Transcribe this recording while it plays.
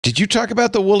Did you talk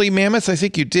about the woolly mammoth? I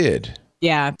think you did.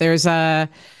 Yeah, there's a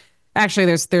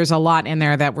lot in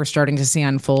there that we're starting to see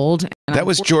unfold. And That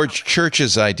was George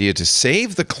Church's idea to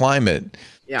save the climate.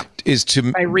 Yeah. Is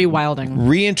to by rewilding,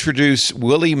 reintroduce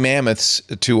woolly mammoths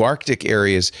to Arctic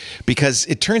areas because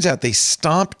it turns out they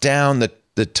stomp down the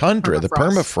tundra, the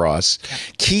permafrost,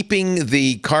 keeping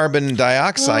the carbon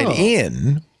dioxide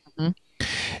in.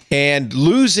 And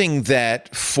losing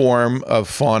that form of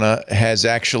fauna has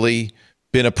actually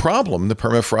been a problem. The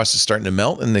permafrost is starting to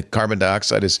melt and the carbon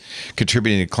dioxide is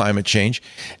contributing to climate change.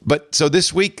 But so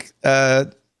this week,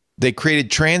 they created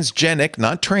transgenic,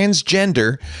 not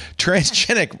transgender,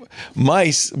 transgenic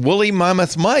mice, woolly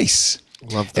mammoth mice.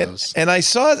 Love those. And I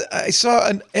saw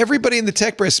everybody in the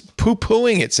tech press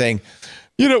poo-pooing it, saying,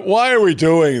 why are we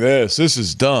doing this? This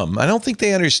is dumb. I don't think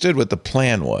they understood what the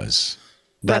plan was.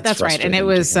 That's right. And it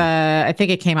was, I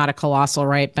think it came out of Colossal,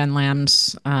 right? Ben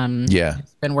Lamb's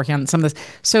been working on some of this.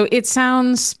 So it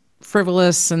sounds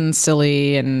frivolous and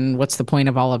silly and what's the point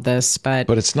of all of this? But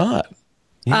it's not.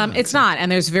 Yeah. It's not.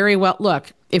 And there's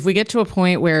look, if we get to a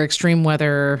point where extreme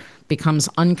weather becomes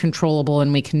uncontrollable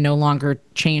and we can no longer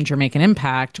change or make an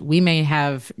impact, we may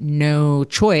have no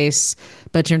choice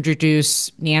but to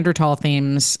introduce Neanderthal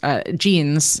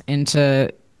genes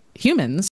into humans